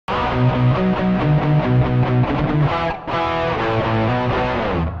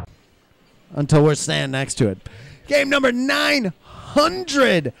Until we're standing next to it. Game number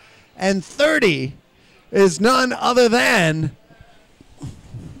 930 is none other than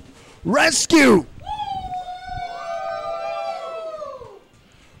Rescue.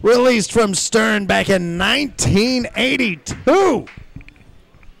 Released from Stern back in 1982.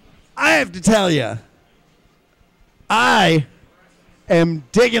 I have to tell you, I am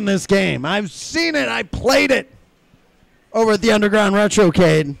digging this game. I've seen it. I played it over at the Underground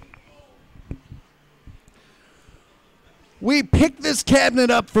Retrocade. We picked this cabinet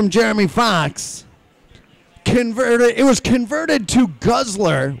up from Jeremy Fox. It was converted to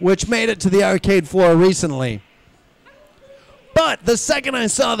Guzzler, which made it to the arcade floor recently. But the second I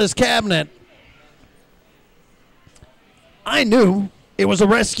saw this cabinet, I knew it was a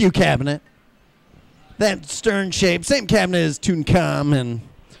Rescue cabinet. That Stern shape, same cabinet as Tutankhamun.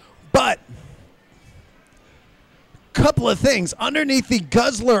 But couple of things. Underneath the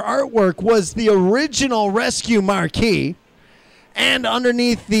Guzzler artwork was the original Rescue marquee. And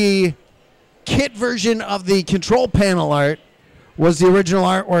underneath the kit version of the control panel art was the original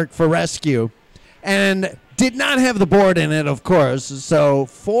artwork for Rescue. And did not have the board in it, of course. So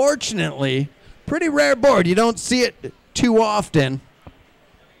fortunately, pretty rare board. You don't see it too often.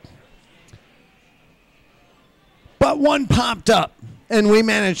 But one popped up, and we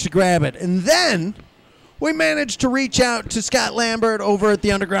managed to grab it. And then we managed to reach out to Scott Lambert over at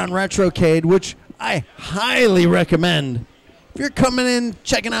the Underground Retrocade, which I highly recommend. If you're coming in,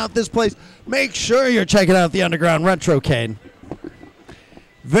 checking out this place, make sure you're checking out the Underground Retrocade.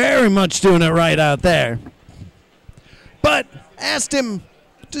 Very much doing it right out there. But asked him,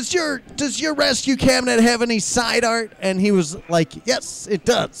 does your Rescue cabinet have any side art? And he was like, yes, it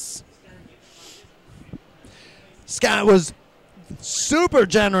does. Scott was super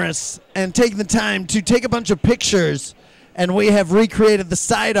generous and taking the time to take a bunch of pictures, and we have recreated the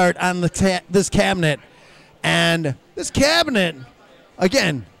side art on this cabinet. And this cabinet,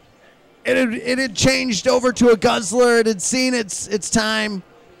 again, it had changed over to a Guzzler. It had seen its time.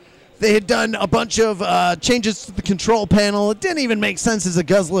 They had done a bunch of changes to the control panel. It didn't even make sense as a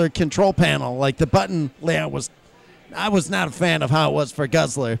Guzzler control panel. Like the button layout I was not a fan of how it was for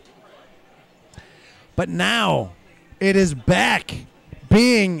Guzzler. But now it is back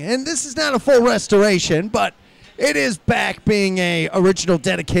being, and this is not a full restoration, but it is back being a original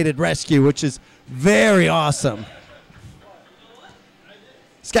dedicated Rescue, which is very awesome.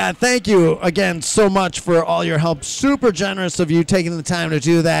 Scott, thank you again so much for all your help. Super generous of you taking the time to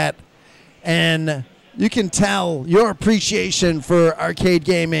do that. And you can tell your appreciation for arcade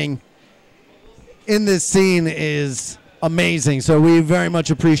gaming in this scene is amazing. So we very much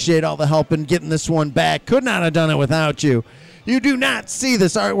appreciate all the help in getting this one back. Could not have done it without you. You do not see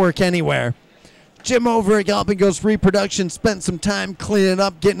this artwork anywhere. Jim over at Galloping Ghost Reproduction spent some time cleaning it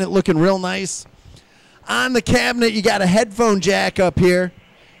up, getting it looking real nice. On the cabinet, you got a headphone jack up here.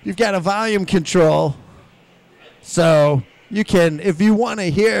 You've got a volume control. So you can, if you want to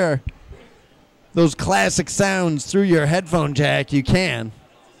hear those classic sounds through your headphone jack, you can.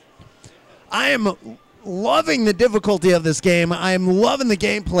 I am loving the difficulty of this game. I am loving the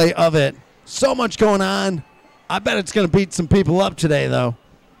gameplay of it. So much going on. I bet it's going to beat some people up today, though.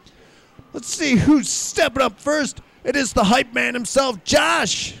 Let's see who's stepping up first. It is the hype man himself,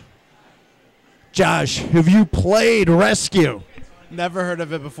 Josh. Josh, have you played Rescue? Never heard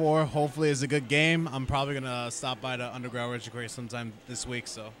of it before. Hopefully it's a good game. I'm probably going to stop by the Underground Retrocade sometime this week.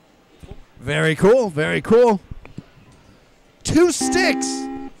 So, very cool, very cool. 2 sticks.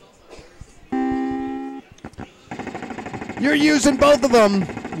 You're using both of them.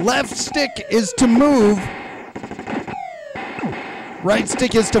 Left stick is to move. Right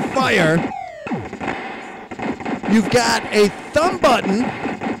stick is to fire. You've got a thumb button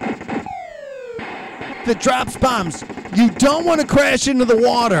that drops bombs. You don't want to crash into the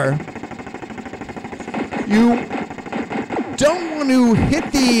water. You don't want to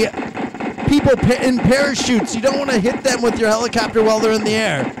hit the people in parachutes. You don't want to hit them with your helicopter while they're in the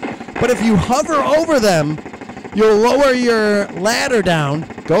air. But if you hover over them, you'll lower your ladder down.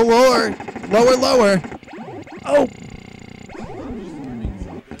 Go lower, lower, lower. Oh.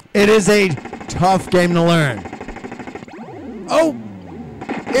 It is a tough game to learn. Oh.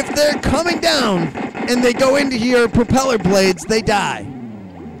 If they're coming down and they go into your propeller blades, they die.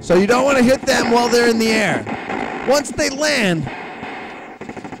 So you don't want to hit them while they're in the air. Once they land,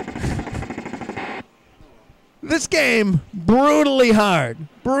 this game, brutally hard.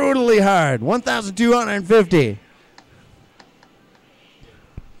 Brutally hard. 1,250.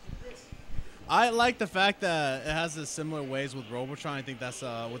 I like the fact that it has the similar ways with Robotron. I think that's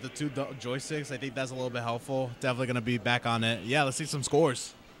with the two joysticks. I think that's a little bit helpful. Definitely gonna be back on it. Yeah, let's see some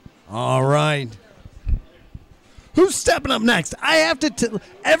scores. All right. Who's stepping up next? I have to.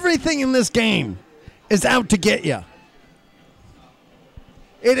 Everything in this game is out to get you.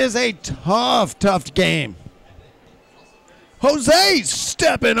 It is a tough, tough game. Jose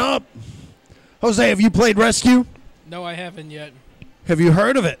stepping up. Jose, have you played Rescue? No, I haven't yet. Have you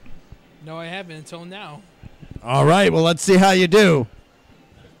heard of it? No, I haven't until now. All right, well, let's see how you do.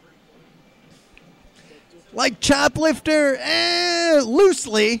 Like Choplifter,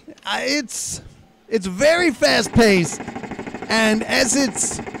 loosely. It's very fast-paced, and as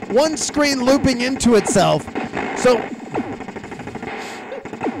it's one screen looping into itself, so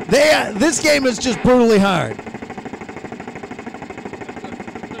this game is just brutally hard.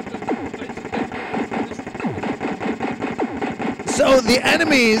 So the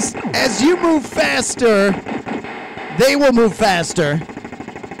enemies, as you move faster, they will move faster.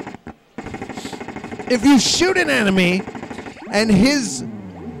 If you shoot an enemy and his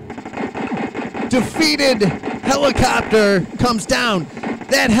defeated helicopter comes down,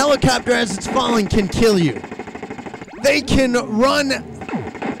 that helicopter as it's falling can kill you. They can run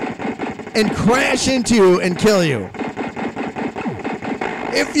and crash into you and kill you.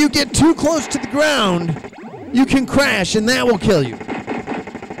 If you get too close to the ground, you can crash and that will kill you.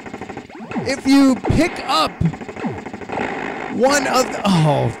 If you pick up one of the,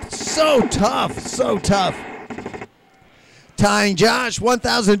 oh, so tough, so tough. Tying Josh,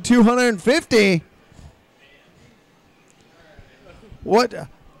 1,250. What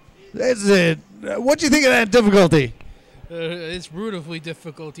is it? What do you think of that difficulty? It's brutally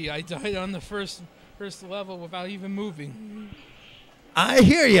difficulty. I died on the first level without even moving. I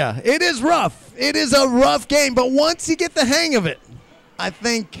hear ya. It is rough. It is a rough game, but once you get the hang of it, I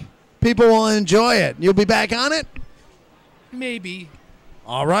think people will enjoy it. You'll be back on it? Maybe.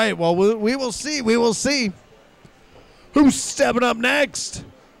 All right. Well, we will see. We will see. Who's stepping up next?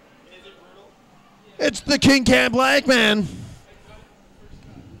 It's the King Cat Black Man.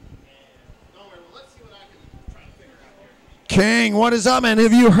 King, what is up, man?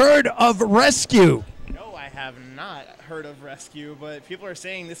 Have you heard of Rescue? No, I have not heard of Rescue, but people are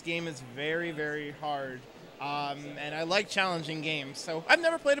saying this game is very, very hard. And I like challenging games. So I've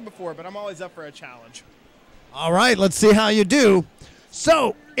never played it before, but I'm always up for a challenge. All right, let's see how you do.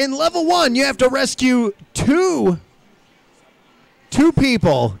 So, in level 1, you have to rescue two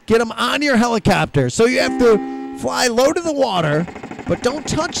people, get them on your helicopter. So you have to fly low to the water, but don't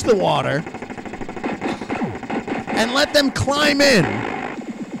touch the water, and let them climb in.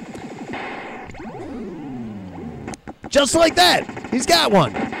 Just like that. He's got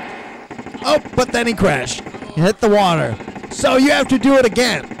one. Oh, but then he crashed. He hit the water. So you have to do it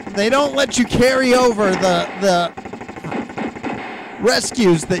again. They don't let you carry over the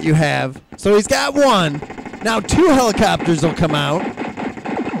rescues that you have. So he's got one. Now 2 helicopters will come out.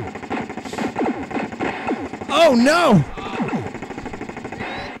 Oh, no.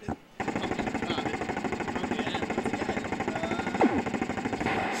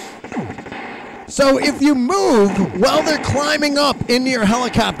 So if you move while they're climbing up into your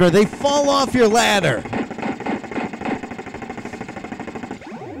helicopter, they fall off your ladder.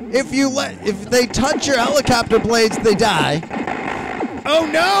 If they touch your helicopter blades, they die. Oh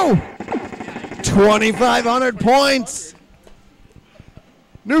no! 2,500 points.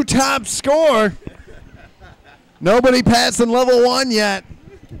 New top score. Nobody passed in level 1 yet,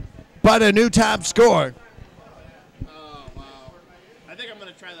 but a new top score. Oh, wow. I think I'm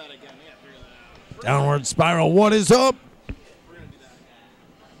going to try that again. I gotta figure that out. Downward Spiral, what is up? We're going to do that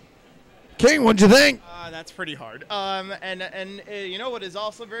again. King, what'd you think? That's pretty hard. And you know what is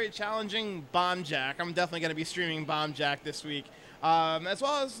also very challenging? Bomb Jack. I'm definitely going to be streaming Bomb Jack this week. As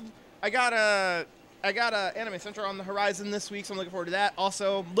well as I got a Anime Central on the horizon this week, so I'm looking forward to that.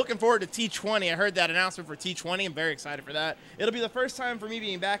 Also, looking forward to T20. I heard that announcement for T20. I'm very excited for that. It'll be the first time for me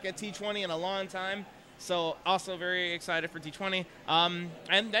being back at T20 in a long time, so also very excited for T20. And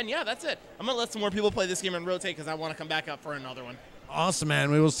then, yeah, that's it. I'm going to let some more people play this game and rotate because I want to come back up for another one. Awesome, man.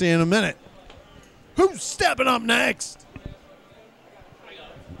 We will see you in a minute. Who's stepping up next?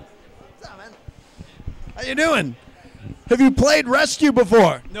 What's up, man? How you doing? Have you played Rescue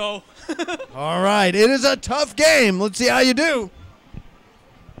before? No. All right. It is a tough game. Let's see how you do.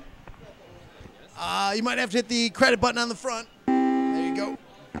 You might have to hit the credit button on the front. There you go.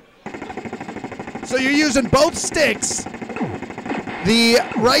 So you're using both sticks. The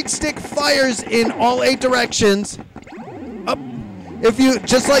right stick fires in all 8 directions. Up. If you,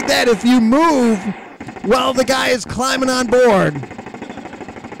 just like that, if you move while the guy is climbing on board,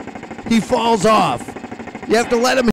 he falls off. You have to let him